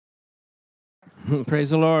Praise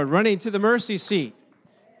the Lord. Running to the mercy seat.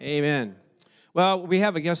 Amen. Well, we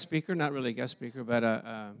have a guest speaker, not really a guest speaker, but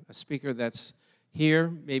a speaker that's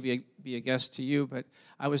here, maybe be a guest to you. But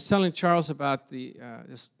I was telling Charles about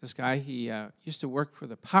this guy. He used to work for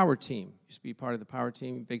the Power Team, used to be part of the Power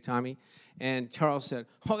Team, Big Tommy. And Charles said,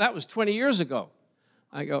 oh, that was 20 years ago.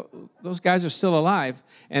 I go, those guys are still alive,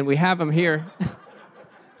 and we have them here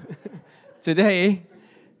today.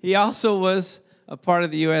 He also was a part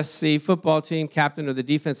of the USC football team, captain of the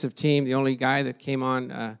defensive team, the only guy that came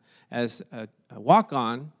on as a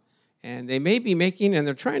walk-on. And they may be making, and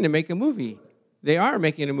they're trying to make a movie. They are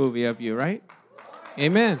making a movie of you, right?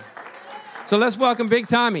 Amen. So let's welcome Big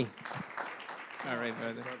Tommy. All right,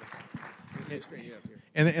 brother.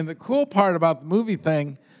 And the cool part about the movie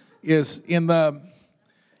thing is in the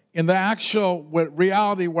actual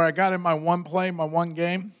reality where I got in my one play, my one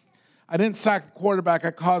game, I didn't sack the quarterback.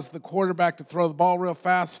 I caused the quarterback to throw the ball real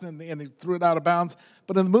fast, and he threw it out of bounds.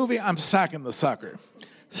 But in the movie, I'm sacking the sucker.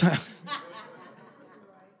 So,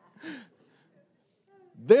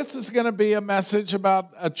 this is going to be a message about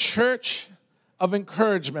a church of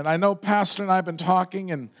encouragement. I know Pastor and I have been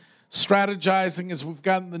talking and strategizing as we've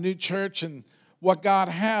gotten the new church and what God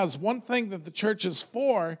has. One thing that the church is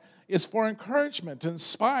for encouragement, to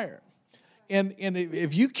inspire. And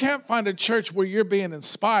if you can't find a church where you're being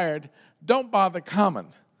inspired, don't bother coming.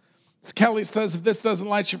 As Kelly says, if this doesn't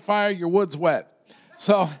light your fire, your wood's wet.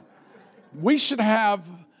 So we should have,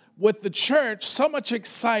 with the church, so much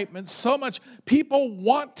excitement, so much, people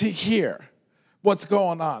want to hear what's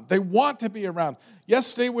going on. They want to be around.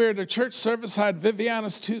 Yesterday we were at a church service. I had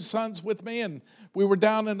Viviana's two sons with me, and we were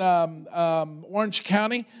down in Orange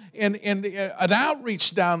County, and an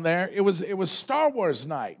outreach down there. It was Star Wars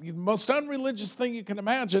night, the most unreligious thing you can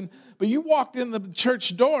imagine. But you walked in the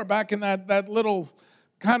church door back in that little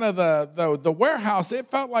kind of the warehouse.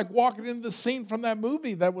 It felt like walking into the scene from that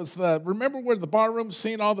movie. That was remember where the barroom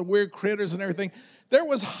scene, all the weird critters and everything. There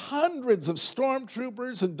was hundreds of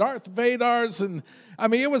stormtroopers and Darth Vadars, and I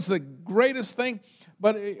mean it was the greatest thing.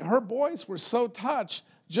 But her boys were so touched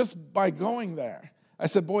just by going there. I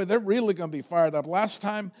said, boy, they're really going to be fired up. Last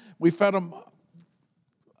time we fed them,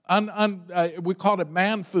 we called it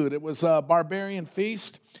man food. It was a barbarian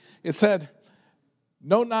feast. It said,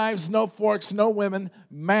 no knives, no forks, no women,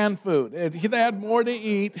 man food. They had more to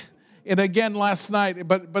eat. And again, last night,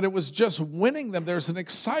 but it was just winning them. There's an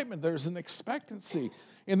excitement. There's an expectancy.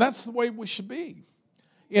 And that's the way we should be.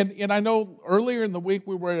 And I know earlier in the week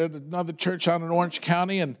we were at another church out in Orange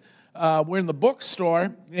County, and we're in the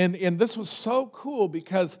bookstore, and this was so cool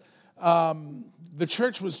because the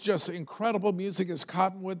church was just incredible. Music is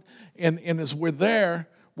Cottonwood, and as we're there,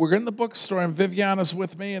 we're in the bookstore, and Viviana's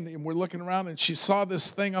with me, and we're looking around, and she saw this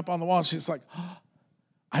thing up on the wall, and she's like, oh,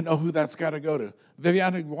 I know who that's got to go to.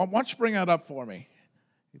 Viviana, why don't you bring that up for me?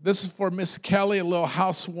 This is for Miss Kelly, a little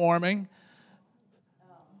housewarming.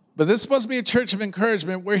 But this is supposed to be a church of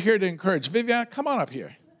encouragement. We're here to encourage. Viviana, come on up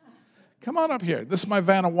here. Come on up here. This is my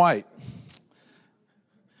Vanna White.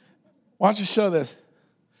 Why don't you show this?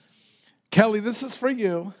 Kelly, this is for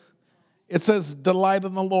you. It says, delight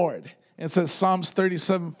in the Lord. It says Psalms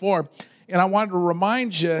 37:4. And I wanted to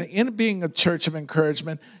remind you, in being a church of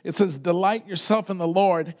encouragement, it says, delight yourself in the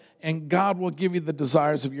Lord, and God will give you the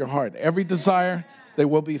desires of your heart. Every desire, they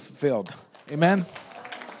will be fulfilled. Amen?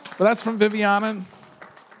 But that's from Viviana.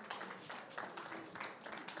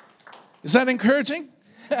 Is that encouraging?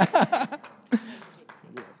 Bless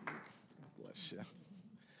you.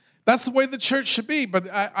 That's the way the church should be, but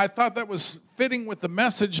I thought that was fitting with the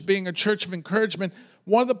message, being a church of encouragement.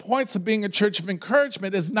 One of the points of being a church of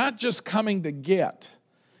encouragement is not just coming to get,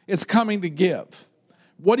 it's coming to give.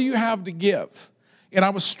 What do you have to give? And I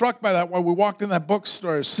was struck by that while we walked in that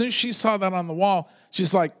bookstore. As soon as she saw that on the wall,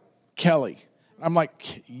 she's like, Kelly. I'm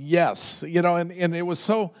like, yes. And it was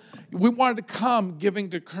so, we wanted to come giving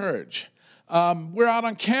to courage. We're out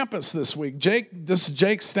on campus this week. Jake, this is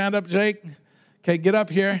Jake. Stand up, Jake. Okay, get up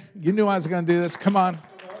here. You knew I was going to do this. Come on.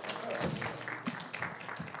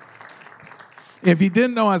 If you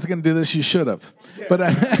didn't know I was going to do this, you should have. But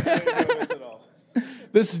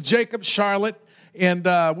this is Jacob Charlotte, and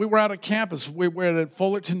we were out at campus. We were at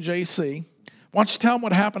Fullerton JC. Why don't you tell them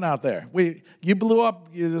what happened out there? You blew up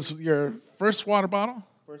your first water bottle?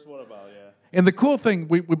 First water bottle, yeah. And the cool thing,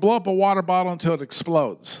 we blow up a water bottle until it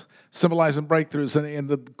explodes, symbolizing breakthroughs. And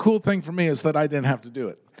the cool thing for me is that I didn't have to do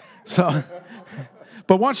it. So,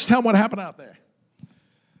 but why don't you tell them what happened out there?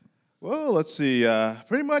 Well, let's see.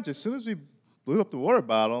 Pretty much as soon as we blew up the water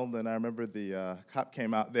bottle, then I remember the cop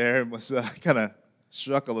came out there and was kind of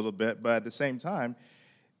struck a little bit. But at the same time,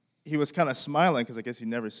 he was kind of smiling because I guess he'd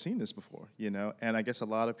never seen this before, And I guess a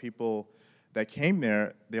lot of people that came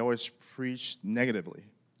there, they always preached negatively.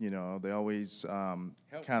 They always kind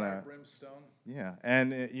of brimstone. Yeah,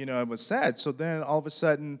 and it was sad. So then all of a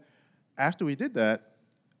sudden, after we did that,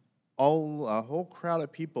 a whole crowd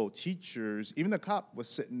of people, teachers, even the cop was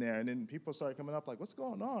sitting there, and then people started coming up like, "What's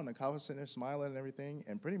going on?" The cop was sitting there smiling and everything,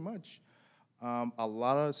 and pretty much a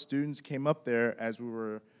lot of students came up there as we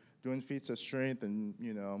were doing feats of strength,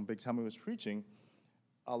 and Big Tommy was preaching.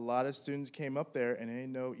 A lot of students came up there, and they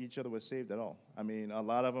didn't know each other was saved at all. I mean, a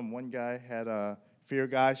lot of them. One guy had a Fear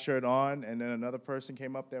God shirt on, and then another person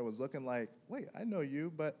came up there was looking like, "Wait, I know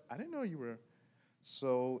you, but I didn't know you were."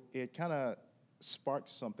 So it kind of sparked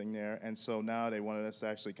something there, and so now they wanted us to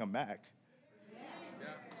actually come back. Yeah.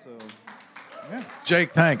 So, yeah.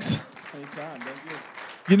 Jake, thanks. Anytime, thank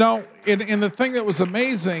you. And the thing that was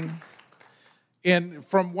amazing,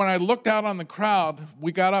 from when I looked out on the crowd,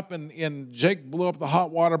 we got up and Jake blew up the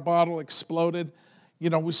hot water bottle, exploded.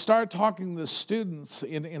 We started talking to the students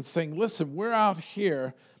and saying, listen, we're out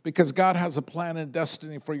here because God has a plan and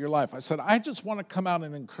destiny for your life. I said, I just want to come out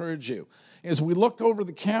and encourage you. As we looked over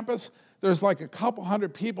the campus, there's like a couple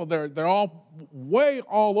hundred people there. They're all way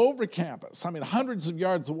all over campus. I mean, hundreds of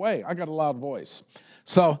yards away. I got a loud voice.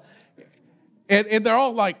 So, and they're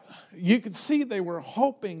all like, you could see they were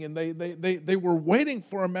hoping and they were waiting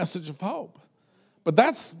for a message of hope. But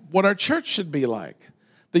that's what our church should be like.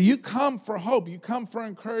 That you come for hope, you come for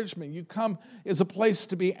encouragement, you come as a place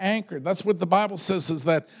to be anchored. That's what the Bible says, is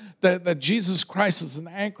that Jesus Christ is an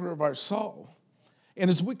anchor of our soul. And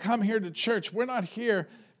as we come here to church, we're not here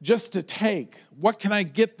just to take. What can I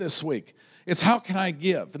get this week? It's how can I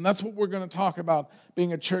give? And that's what we're going to talk about,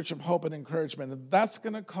 being a church of hope and encouragement. And that's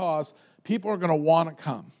going to cause people are going to want to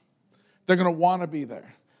come. They're going to want to be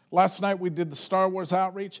there. Last night we did the Star Wars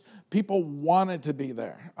outreach. People wanted to be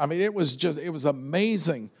there. I mean, it was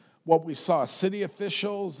amazing what we saw. City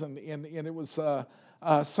officials, and it was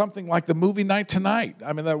something like the movie Night Tonight.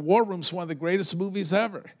 I mean, that War Room's one of the greatest movies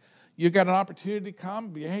ever. You got an opportunity to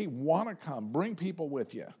come, want to come, bring people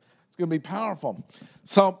with you. It's going to be powerful.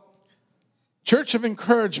 So, church of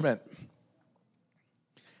encouragement.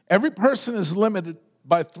 Every person is limited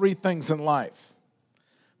by three things in life: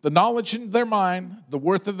 the knowledge in their mind, the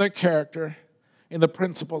worth of their character, and the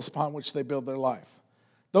principles upon which they build their life.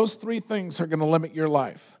 Those three things are going to limit your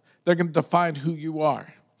life. They're going to define who you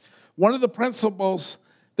are. One of the principles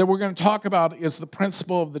that we're going to talk about is the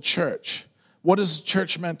principle of the church. What is the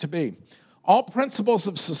church meant to be? All principles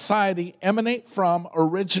of society emanate from,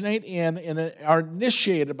 originate in, and are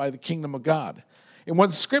initiated by the kingdom of God. And what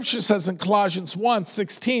the scripture says in Colossians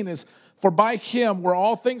 1:16 is, "For by him were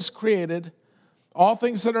all things created, all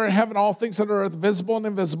things that are in heaven, all things that are earth, visible and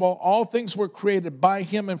invisible, all things were created by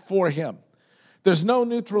him and for him." There's no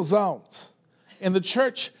neutral zones. And the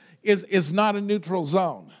church is not a neutral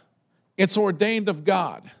zone. It's ordained of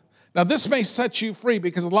God. Now, this may set you free,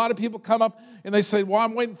 because a lot of people come up and they say, well,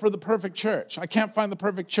 I'm waiting for the perfect church. I can't find the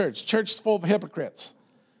perfect church. Church is full of hypocrites.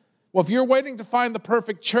 Well, if you're waiting to find the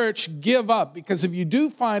perfect church, give up, because if you do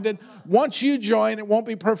find it, once you join, it won't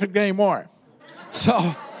be perfect anymore.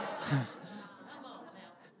 So,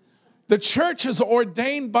 the church is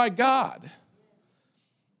ordained by God.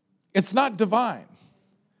 It's not divine.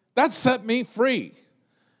 That set me free.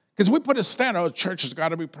 Because we put a standard, church has got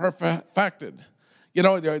to be perfected.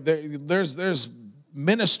 There's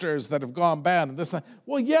ministers that have gone bad and this.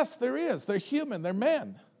 Well, yes, there is. They're human. They're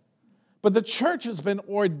men. But the church has been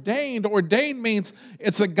ordained. Ordained means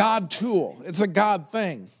it's a God tool. It's a God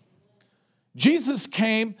thing. Jesus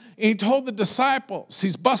came and he told the disciples,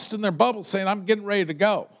 he's busting their bubble saying, I'm getting ready to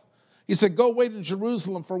go. He said, go wait in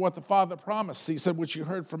Jerusalem for what the Father promised. He said, which you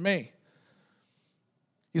heard from me.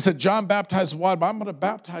 He said, John baptized with water, but I'm going to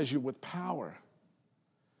baptize you with power.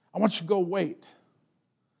 I want you to go wait.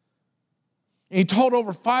 And he told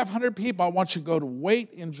over 500 people, I want you to go to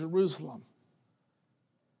wait in Jerusalem.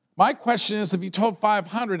 My question is, if he told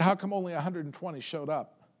 500, how come only 120 showed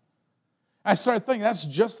up? I started thinking, that's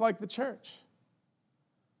just like the church.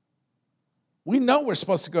 We know we're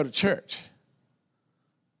supposed to go to church.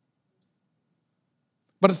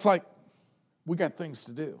 But it's like, we got things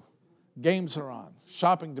to do. Games are on,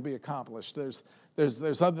 shopping to be accomplished.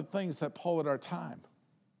 There's other things that pull at our time.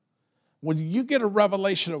 When you get a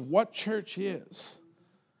revelation of what church is,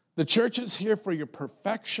 the church is here for your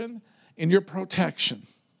perfection and your protection.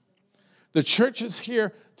 The church is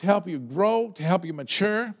here to help you grow, to help you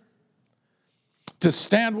mature, to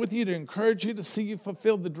stand with you, to encourage you, to see you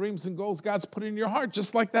fulfill the dreams and goals God's put in your heart.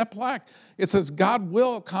 Just like that plaque, it says God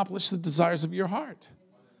will accomplish the desires of your heart.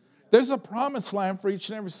 There's a promised land for each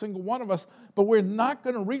and every single one of us, but we're not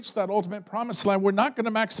going to reach that ultimate promised land. We're not going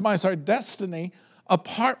to maximize our destiny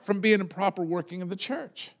apart from being in proper working of the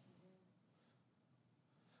church.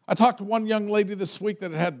 I talked to one young lady this week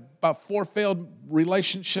that had about 4 failed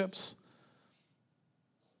relationships,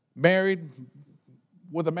 married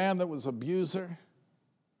with a man that was an abuser.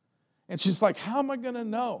 And she's like, how am I going to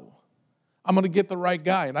know I'm going to get the right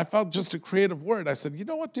guy? And I felt just a creative word. I said, you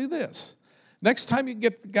know what, do this. Next time you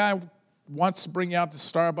get the guy who wants to bring you out to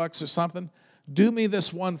Starbucks or something, do me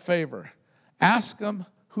this one favor. Ask him,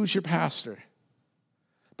 who's your pastor?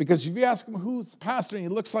 Because if you ask him who's the pastor and he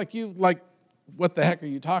looks like you, like, what the heck are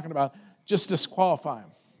you talking about? Just disqualify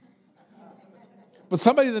him. But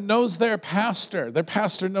somebody that knows their pastor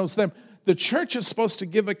knows them. The church is supposed to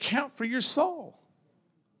give account for your soul.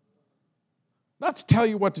 Not to tell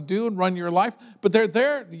you what to do and run your life, but they're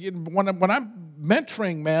there. When I'm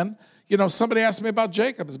mentoring men, somebody asked me about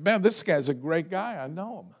Jacob. I said, man, this guy's a great guy. I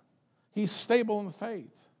know him. He's stable in the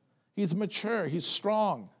faith. He's mature. He's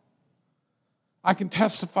strong. I can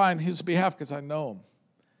testify on his behalf because I know him.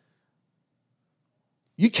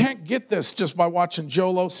 You can't get this just by watching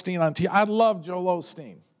Joel Osteen on TV. I love Joel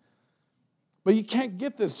Osteen. But you can't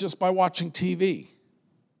get this just by watching TV.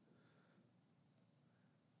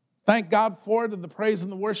 Thank God for it, and the praise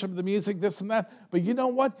and the worship, the music, this and that. But you know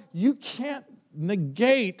what? You can't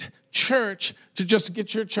negate church to just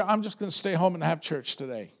get your church. I'm just going to stay home and have church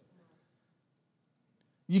today.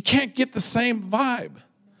 You can't get the same vibe.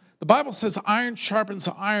 The Bible says iron sharpens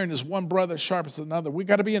iron as one brother sharpens another. We've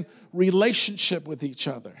got to be in relationship with each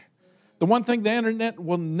other. The one thing the internet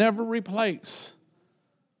will never replace,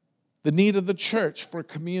 the need of the church for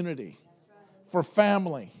community, for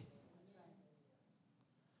family.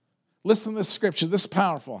 Listen to this scripture. This is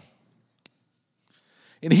powerful.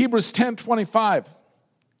 In Hebrews 10:25,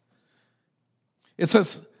 it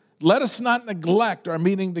says, let us not neglect our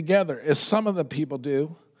meeting together, as some of the people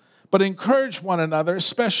do, but encourage one another,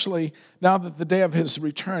 especially now that the day of his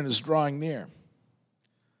return is drawing near.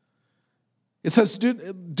 It says,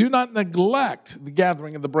 do not neglect the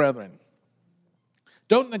gathering of the brethren.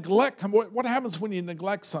 Don't neglect. What happens when you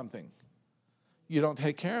neglect something? You don't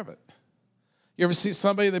take care of it. You ever see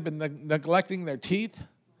somebody, they've been neglecting their teeth?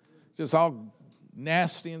 Just all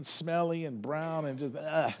nasty and smelly and brown and just,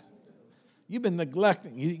 You've been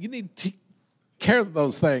neglecting. You need to take care of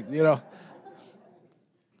those things, But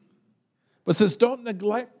it says, don't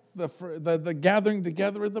neglect the gathering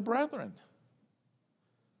together of the brethren.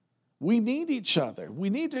 We need each other. We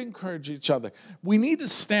need to encourage each other. We need to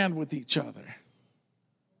stand with each other.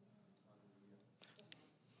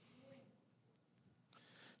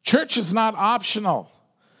 Church is not optional.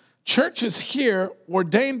 Church is here,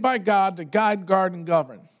 ordained by God to guide, guard, and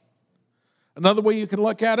govern. Another way you can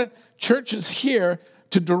look at it, church is here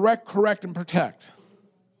to direct, correct, and protect.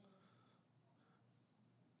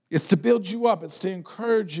 It's to build you up. It's to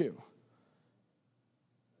encourage you.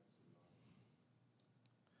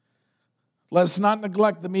 Let us not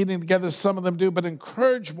neglect the meeting together, as some of them do, but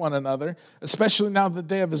encourage one another, especially now the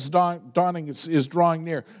day of his dawning is drawing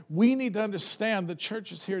near. We need to understand the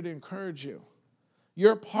church is here to encourage you.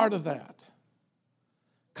 You're a part of that.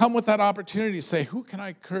 Come with that opportunity to say, who can I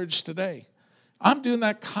encourage today? I'm doing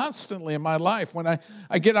that constantly in my life. When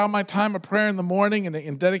I get out my time of prayer in the morning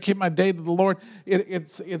and dedicate my day to the Lord,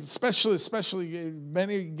 it's especially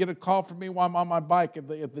many get a call from me while I'm on my bike at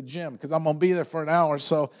the gym because I'm going to be there for an hour.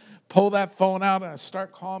 So pull that phone out and I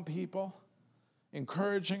start calling people,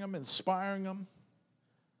 encouraging them, inspiring them.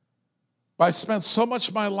 But I spent so much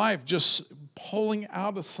of my life just pulling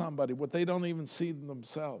out of somebody what they don't even see in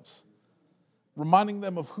themselves, reminding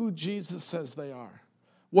them of who Jesus says they are.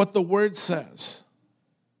 What the Word says.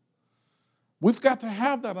 We've got to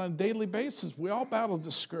have that on a daily basis. We all battle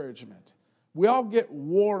discouragement. We all get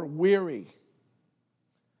war weary.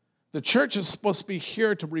 The church is supposed to be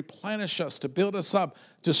here to replenish us, to build us up,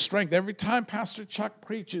 to strengthen. Every time Pastor Chuck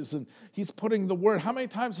preaches and he's putting the Word, how many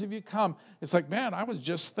times have you come? It's like, man, I was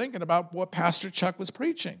just thinking about what Pastor Chuck was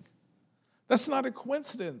preaching. That's not a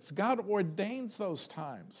coincidence. God ordains those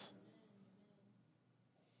times.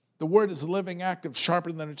 The Word is living, active,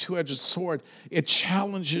 sharper than a two-edged sword. It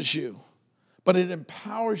challenges you, but it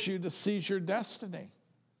empowers you to seize your destiny.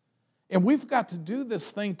 And we've got to do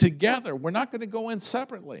this thing together. We're not going to go in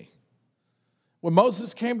separately. When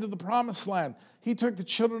Moses came to the Promised Land, he took the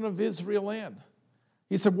children of Israel in.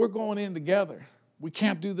 He said, we're going in together. We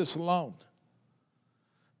can't do this alone.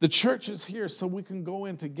 The church is here so we can go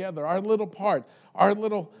in together. Our little part, our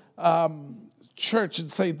little church, and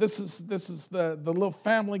say, this is the little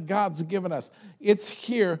family God's given us. It's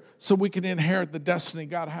here so we can inherit the destiny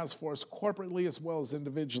God has for us corporately as well as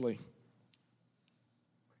individually.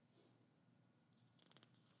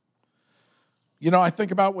 You know, I think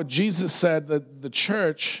about what Jesus said, that the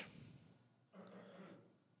church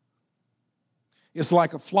is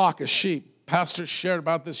like a flock of sheep. Pastor shared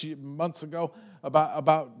about this months ago,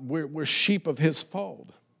 about we're sheep of his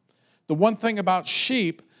fold. The one thing about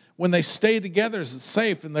sheep, when they stay together, is it's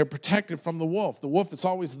safe and they're protected from the wolf. The wolf is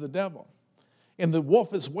always the devil. And the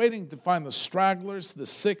wolf is waiting to find the stragglers, the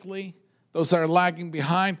sickly, those that are lagging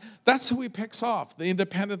behind. That's who he picks off, the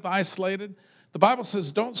independent, the isolated. The Bible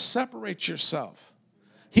says, don't separate yourself.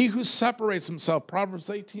 He who separates himself, Proverbs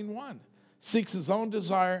 18:1, seeks his own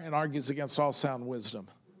desire and argues against all sound wisdom.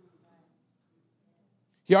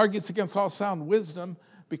 He argues against all sound wisdom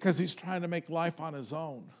because he's trying to make life on his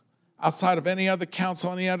own, outside of any other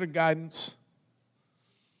counsel, any other guidance.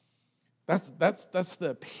 That's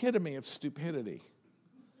the epitome of stupidity.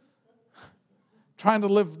 Trying to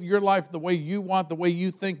live your life the way you want, the way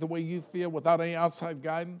you think, the way you feel, without any outside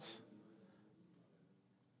guidance.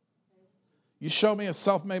 You show me a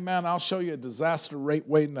self-made man, I'll show you a disaster rate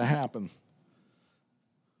waiting to happen.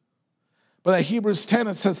 But at Hebrews 10,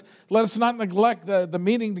 it says, let us not neglect the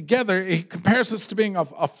meeting together. He compares us to being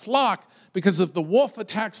a flock, because if the wolf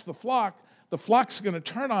attacks the flock's going to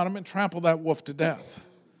turn on him and trample that wolf to death.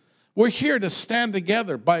 We're here to stand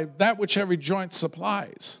together by that which every joint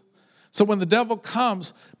supplies. So when the devil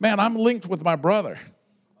comes, man, I'm linked with my brother.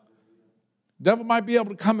 The devil might be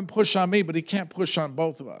able to come and push on me, but he can't push on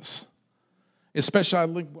both of us. Especially I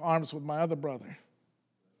link arms with my other brother.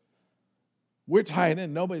 We're tied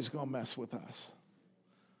in. Nobody's going to mess with us.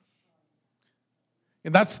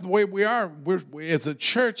 And that's the way we are. We're as a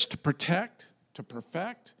church, to protect, to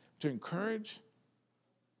perfect, to encourage.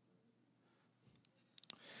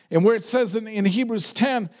 And where it says in Hebrews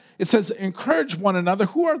 10, it says, encourage one another.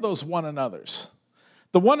 Who are those one another's?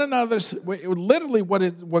 The one another's, literally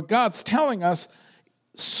what God's telling us,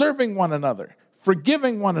 serving one another,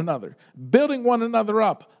 forgiving one another, building one another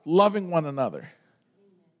up, loving one another.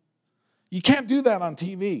 You can't do that on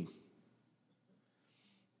TV.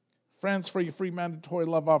 Friends, for your free mandatory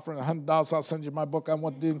love offering, $100, I'll send you my book on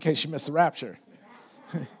what to do in case you miss the rapture.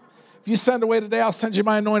 If you send away today, I'll send you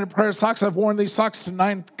my anointed prayer socks. I've worn these socks to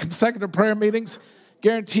 9 consecutive prayer meetings,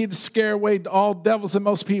 guaranteed to scare away all devils and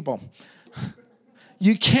most people.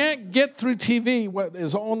 You can't get through TV what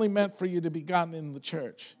is only meant for you to be gotten in the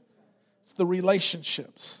church. It's the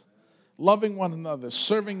relationships, loving one another,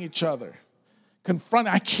 serving each other,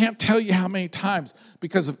 confronting. I can't tell you how many times,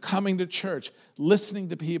 because of coming to church, listening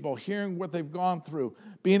to people, hearing what they've gone through,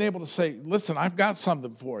 being able to say, listen, I've got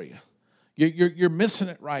something for you. You're missing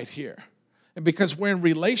it right here. And because we're in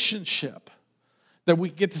relationship, that we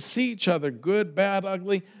get to see each other, good, bad,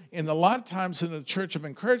 ugly. And a lot of times in a church of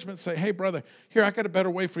encouragement, say, hey, brother, here, I got a better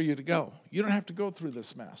way for you to go. You don't have to go through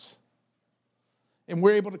this mess. And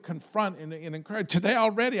we're able to confront and encourage. Today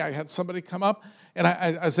already, I had somebody come up, and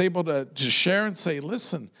I was able to share and say,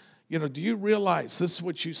 listen, do you realize this is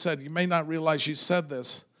what you said? You may not realize you said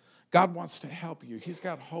this. God wants to help you. He's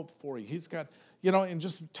got hope for you. He's got, and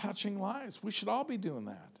just touching lives. We should all be doing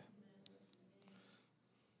that.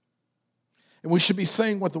 And we should be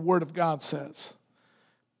saying what the Word of God says.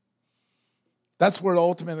 That's where the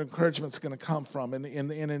ultimate encouragement is going to come from. And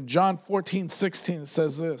in John 14:16, it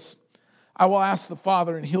says this, I will ask the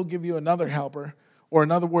Father, and he'll give you another helper, or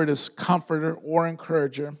another word is comforter or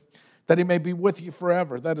encourager, that he may be with you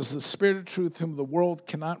forever. That is the Spirit of truth, whom the world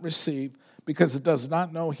cannot receive, because it does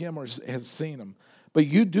not know him or has seen him. But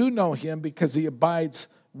you do know him, because he abides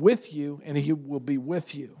with you, and he will be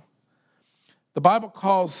with you. The Bible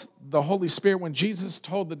calls the Holy Spirit, when Jesus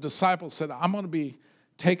told the disciples, said, I'm going to be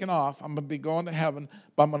taken off, I'm going to be going to heaven,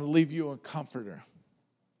 but I'm going to leave you a comforter.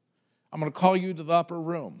 I'm going to call you to the upper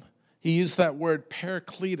room. He used that word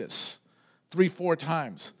parakletos 3-4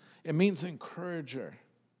 times. It means encourager.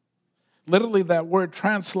 Literally, that word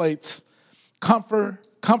translates comforter,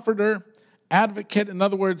 advocate. In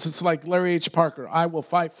other words, it's like Larry H. Parker, I will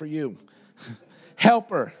fight for you.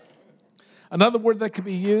 Helper. Another word that could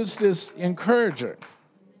be used is encourager.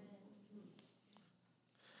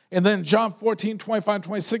 And then John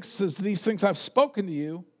 14:25-26 says, these things I've spoken to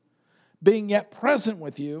you, being yet present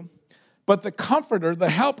with you, but the comforter, the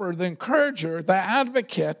helper, the encourager, the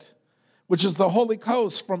advocate, which is the Holy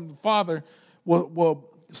Ghost from the Father, will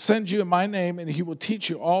send you in my name, and he will teach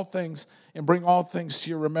you all things and bring all things to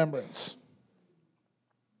your remembrance.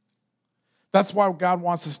 That's why God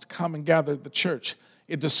wants us to come and gather at the church.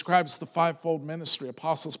 It describes the fivefold ministry,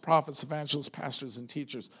 apostles, prophets, evangelists, pastors, and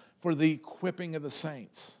teachers, for the equipping of the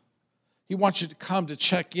saints. He wants you to come to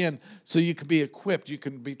check in so you can be equipped, you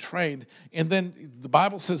can be trained. And then the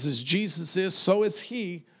Bible says, as Jesus is, so is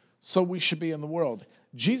he, so we should be in the world.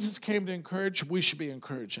 Jesus came to encourage, we should be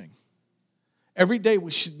encouraging. Every day we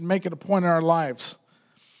should make it a point in our lives.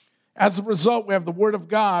 As a result, we have the Word of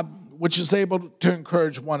God, which is able to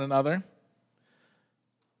encourage one another.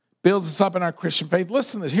 Builds us up in our Christian faith.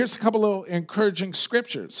 Listen to this. Here's a couple of encouraging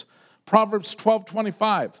scriptures. Proverbs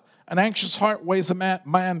 12:25. An anxious heart weighs a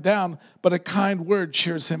man down, but a kind word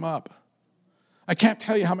cheers him up. I can't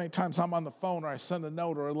tell you how many times I'm on the phone or I send a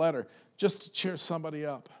note or a letter just to cheer somebody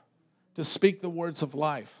up, to speak the words of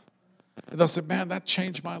life. And they'll say, man, that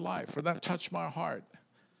changed my life, or that touched my heart.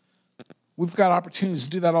 We've got opportunities to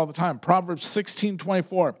do that all the time. Proverbs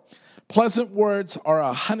 16:24. Pleasant words are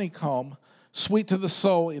a honeycomb, sweet to the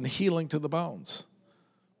soul and healing to the bones.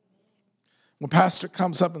 When pastor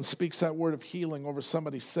comes up and speaks that word of healing over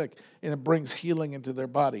somebody sick and it brings healing into their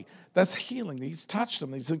body, that's healing. He's touched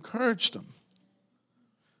them. He's encouraged them.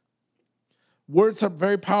 Words are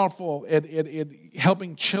very powerful at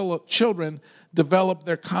helping children develop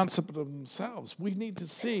their concept of themselves. We need to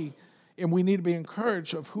see and we need to be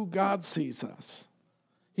encouraged of who God sees us.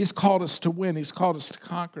 He's called us to win. He's called us to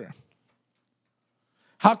conquer.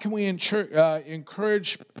 How can we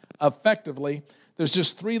encourage effectively? There's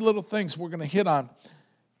just 3 little things we're going to hit on.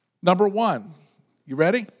 Number 1, you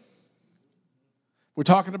ready? We're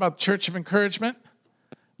talking about the church of encouragement.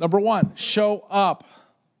 Number 1, show up.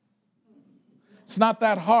 It's not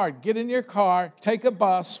that hard. Get in your car, take a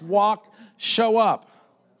bus, walk, show up.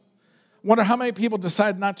 Wonder how many people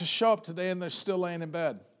decide not to show up today and they're still laying in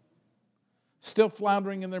bed. Still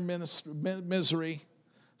floundering in their misery.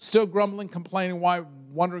 Still grumbling, complaining,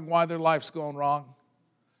 wondering why their life's going wrong.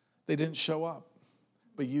 They didn't show up,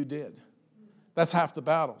 but you did. That's half the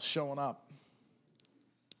battle, showing up.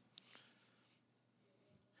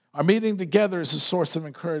 Our meeting together is a source of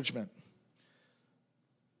encouragement.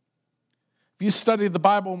 If you study the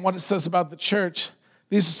Bible and what it says about the church,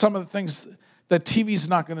 these are some of the things that TV's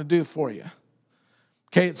not going to do for you.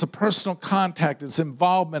 Okay, it's a personal contact, it's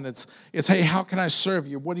involvement, it's hey, how can I serve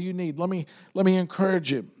you? What do you need? Let me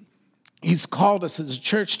encourage you. He's called us as a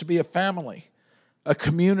church to be a family, a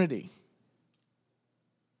community.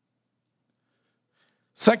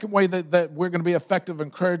 Second way that we're going to be effective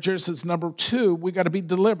encouragers is number 2, we got to be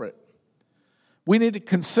deliberate. We need to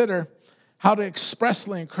consider how to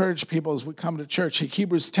expressly encourage people as we come to church.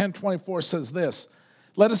 Hebrews 10:24 says this,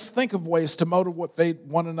 let us think of ways to motivate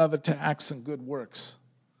one another to acts and good works.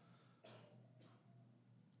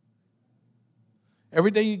 Every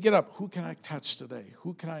day you get up, who can I touch today?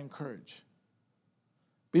 Who can I encourage?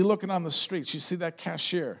 Be looking on the streets. You see that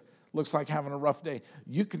cashier, looks like having a rough day.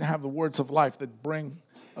 You can have the words of life that bring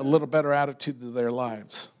a little better attitude to their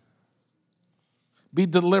lives. Be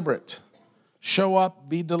deliberate. Show up,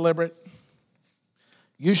 be deliberate.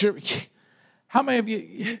 How many of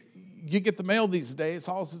you get the mail these days? It's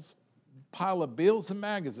all this pile of bills and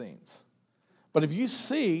magazines. But if you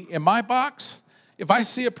see in my box, if I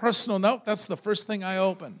see a personal note, that's the first thing I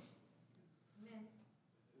open.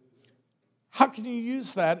 How can you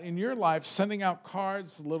use that in your life, sending out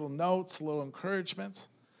cards, little notes, little encouragements,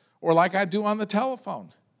 or like I do on the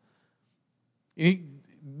telephone?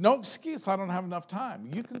 No excuse, I don't have enough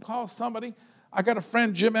time. You can call somebody. I got a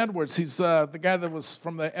friend, Jim Edwards. He's the guy that was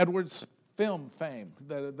from the Edwards film fame,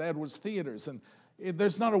 the Edwards theaters. And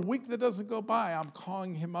there's not a week that doesn't go by. I'm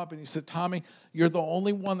calling him up, and he said, Tommy, you're the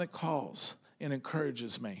only one that calls and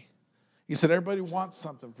encourages me. He said, everybody wants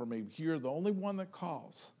something from me. You're the only one that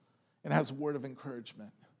calls and has a word of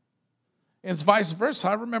encouragement. And it's vice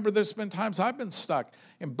versa. I remember there's been times I've been stuck,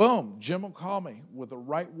 and boom, Jim will call me with the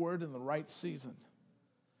right word in the right season.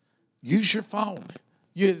 Use your phone.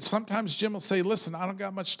 Sometimes Jim will say, listen, I don't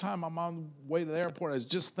got much time. I'm on the way to the airport. I was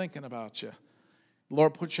just thinking about you.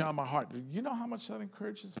 Lord put you on my heart. Do you know how much that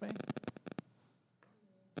encourages me?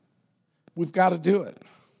 We've got to do it.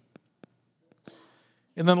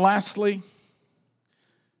 And then lastly,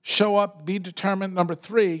 show up, be determined. Number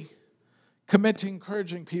 3, commit to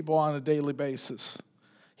encouraging people on a daily basis.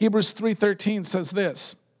 Hebrews 3:13 says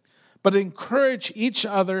this, but encourage each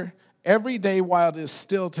other every day while it is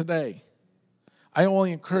still today. I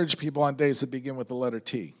only encourage people on days that begin with the letter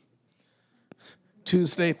T.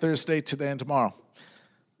 Tuesday, Thursday, today, and tomorrow.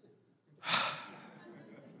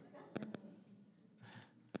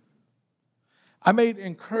 I made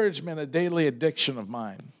encouragement a daily addiction of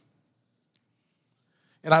mine.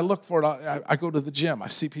 And I look for it. I go to the gym. I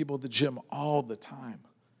see people at the gym all the time.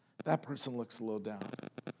 That person looks a little down.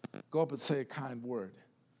 Go up and say a kind word.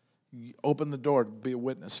 You open the door to be a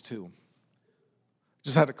witness to.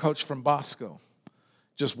 Just had a coach from Bosco.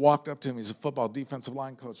 Just walked up to him. He's a football defensive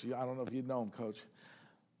line coach. I don't know if you know him, coach.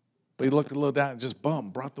 But he looked a little down and just,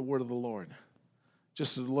 brought the word of the Lord.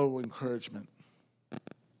 Just a little encouragement.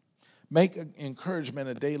 Make encouragement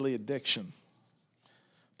a daily addiction.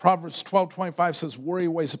 Proverbs 12:25 says, worry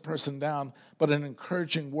weighs a person down, but an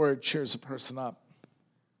encouraging word cheers a person up.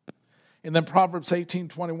 And then Proverbs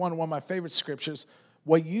 18:21, one of my favorite scriptures,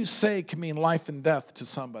 what you say can mean life and death to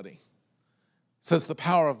somebody. It says the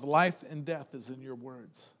power of life and death is in your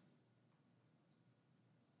words.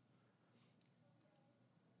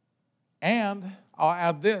 And I'll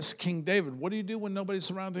add this, King David, what do you do when nobody's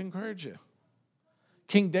around to encourage you?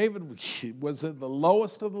 King David was at the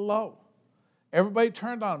lowest of the low. Everybody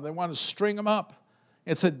turned on him. They wanted to string him up.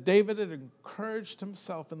 It said David had encouraged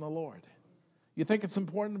himself in the Lord. You think it's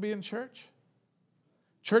important to be in church?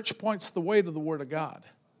 Church points the way to the Word of God.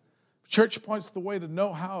 Church points the way to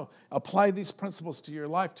know how to apply these principles to your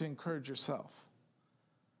life to encourage yourself.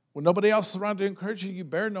 When nobody else is around to encourage you, you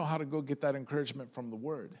better know how to go get that encouragement from the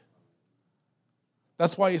Word.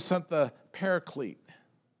 That's why he sent the paraclete,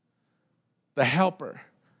 the helper,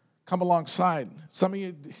 come alongside. Some of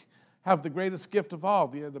you have the greatest gift of all,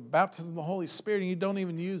 the baptism of the Holy Spirit, and you don't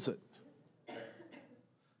even use it.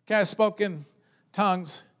 Okay, I spoke in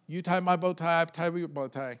tongues. You tie my bow tie, I tie your bow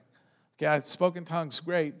tie. Okay, I spoke in tongues,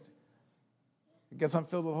 great. I guess I'm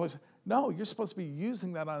filled with the Holy Spirit. No, you're supposed to be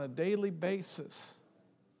using that on a daily basis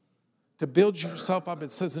to build yourself up.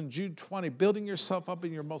 It says in Jude 20, building yourself up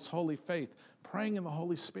in your most holy faith, praying in the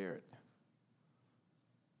Holy Spirit.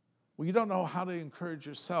 Well, you don't know how to encourage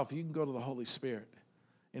yourself. You can go to the Holy Spirit,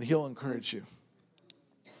 and He'll encourage you.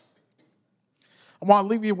 I want to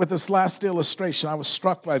leave you with this last illustration. I was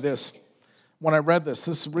struck by this when I read this.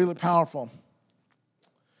 This is really powerful.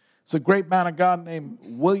 It's a great man of God named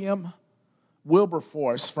William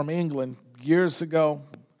Wilberforce from England years ago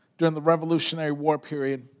during the Revolutionary War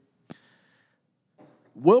period.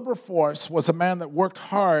 Wilberforce was a man that worked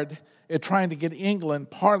hard at trying to get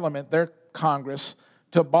England, Parliament, their Congress,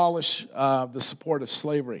 to abolish the support of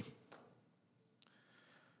slavery.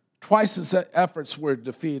 Twice his efforts were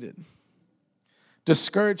defeated.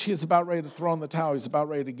 Discouraged, he was about ready to throw in the towel. He was about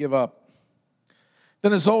ready to give up.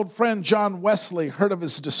 Then his old friend John Wesley heard of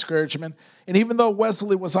his discouragement, and even though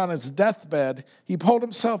Wesley was on his deathbed, he pulled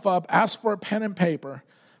himself up, asked for a pen and paper.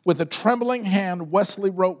 With a trembling hand, Wesley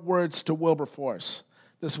wrote words to Wilberforce.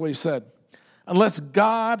 This is what he said: unless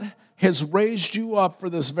God has raised you up for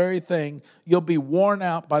this very thing, you'll be worn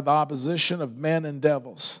out by the opposition of men and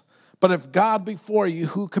devils. But if God be for you,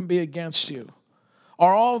 who can be against you?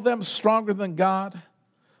 Are all of them stronger than God?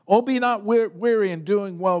 Oh, be not weary in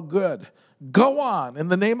doing well good. Go on in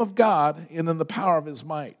the name of God and in the power of His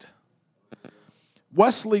might.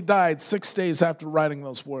 Wesley died 6 days after writing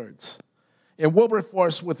those words. And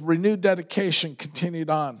Wilberforce, with renewed dedication, continued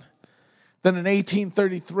on. Then in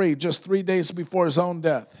 1833, just 3 days before his own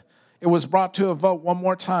death, it was brought to a vote one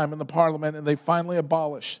more time in the Parliament, and they finally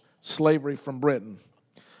abolished slavery from Britain.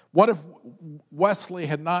 What if Wesley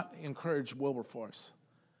had not encouraged Wilberforce?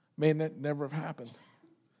 May it never have happened.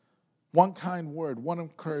 One kind word, one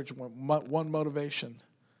encouragement, one motivation,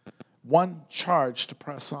 one charge to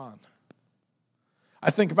press on.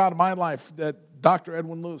 I think about in my life that Dr.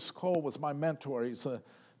 Edwin Lewis Cole was my mentor. He's a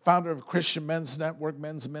founder of Christian Men's Network,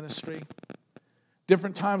 Men's Ministry.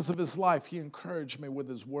 Different times of his life, he encouraged me with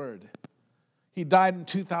his word. He died in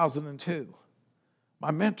 2002.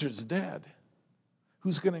 My mentor's dead.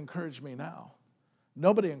 Who's going to encourage me now?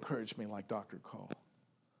 Nobody encouraged me like Dr. Cole.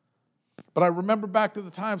 But I remember back to the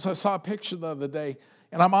times I saw a picture the other day,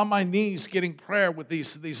 and I'm on my knees getting prayer with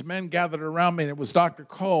these men gathered around me, and it was Dr.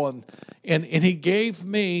 Cole, and he gave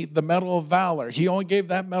me the Medal of Valor. He only gave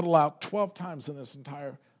that medal out 12 times in his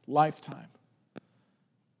entire lifetime.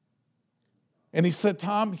 And he said,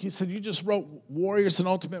 Tom, he said, you just wrote Warriors and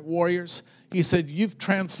Ultimate Warriors. He said, you've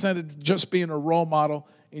transcended just being a role model,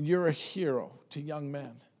 and you're a hero to young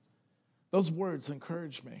men. Those words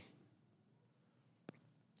encouraged me.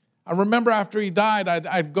 I remember after he died,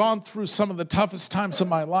 I'd gone through some of the toughest times of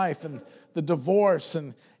my life, and the divorce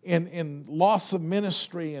and loss of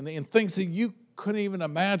ministry and things that you couldn't even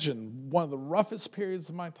imagine, one of the roughest periods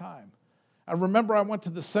of my time. I remember I went to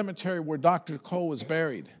the cemetery where Dr. Cole was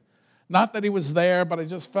buried. Not that he was there, but I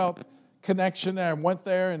just felt connection there. I went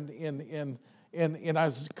there, and I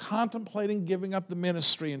was contemplating giving up the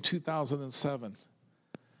ministry in 2007.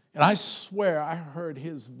 And I swear I heard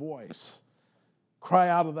his voice cry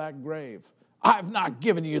out of that grave, I've not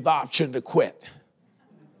given you the option to quit.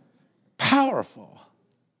 Powerful.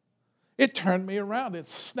 It turned me around. It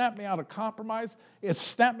snapped me out of compromise. It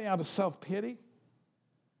snapped me out of self-pity.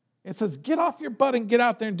 It says, get off your butt and get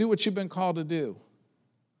out there and do what you've been called to do.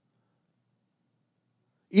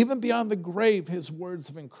 Even beyond the grave, his words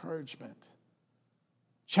of encouragement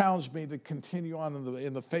challenged me to continue on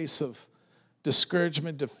in the face of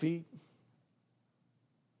discouragement, defeat.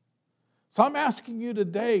 So I'm asking you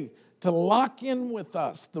today to lock in with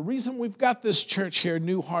us. The reason we've got this church here,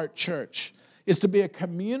 New Heart Church, is to be a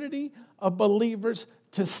community of believers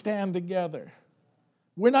to stand together.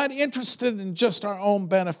 We're not interested in just our own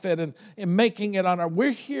benefit and in making it on our,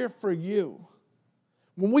 we're here for you.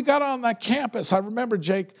 When we got on that campus, I remember,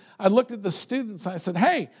 Jake, I looked at the students and I said,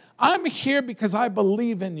 hey, I'm here because I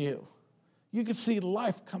believe in you. You could see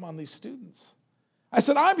life come on these students. I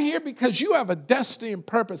said, I'm here because you have a destiny and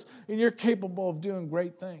purpose and you're capable of doing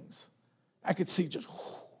great things. I could see just,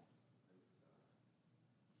 whew.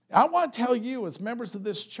 I want to tell you, as members of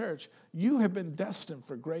this church, you have been destined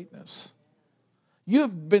for greatness. You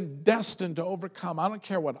have been destined to overcome. I don't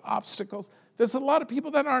care what obstacles. There's a lot of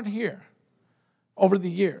people that aren't here over the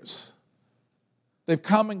years. They've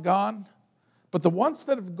come and gone, but the ones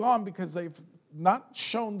that have gone because they've not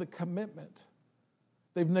shown the commitment,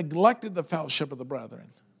 they've neglected the fellowship of the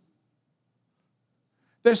brethren.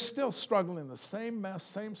 They're still struggling the same mess,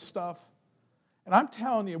 same stuff. And I'm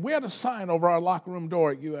telling you, we had a sign over our locker room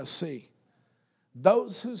door at USC.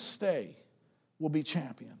 Those who stay will be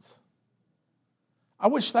champions. I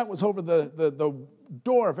wish that was over the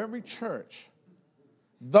door of every church.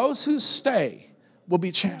 Those who stay will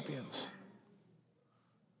be champions.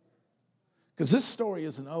 Because this story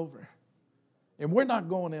isn't over. And we're not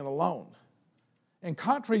going in alone. And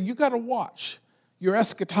contrary, you got to watch your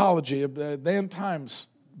eschatology of the end times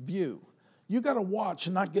view. You got to watch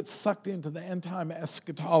and not get sucked into the end time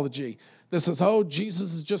eschatology. This is, oh,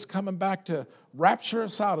 Jesus is just coming back to rapture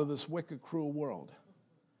us out of this wicked, cruel world.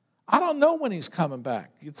 I don't know when he's coming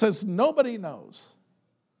back. It says nobody knows.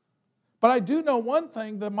 But I do know one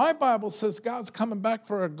thing, that my Bible says God's coming back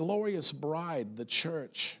for a glorious bride, the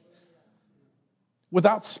church,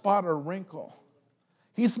 without spot or wrinkle.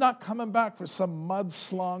 He's not coming back for some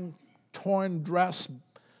mud-slung, torn dress,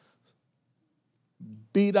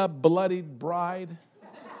 beat-up, bloodied bride.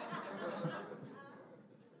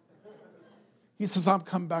 He says, I'm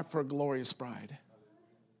coming back for a glorious bride.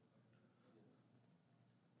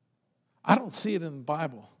 I don't see it in the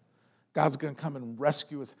Bible. God's going to come and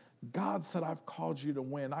rescue us. God said, I've called you to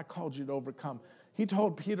win. I called you to overcome. He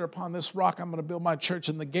told Peter, upon this rock I'm going to build my church,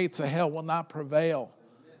 and the gates of hell will not prevail.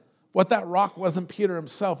 What that rock wasn't Peter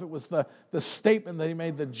himself. It was the statement that he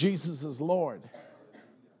made that Jesus is Lord.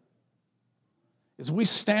 As we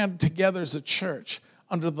stand together as a church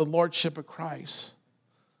under the lordship of Christ,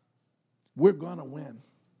 we're going to win.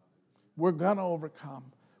 We're going to overcome.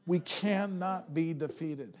 We cannot be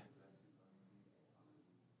defeated.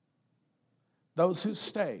 Those who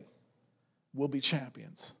stay will be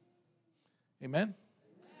champions. Amen?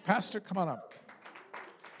 Pastor, come on up.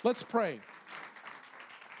 Let's pray.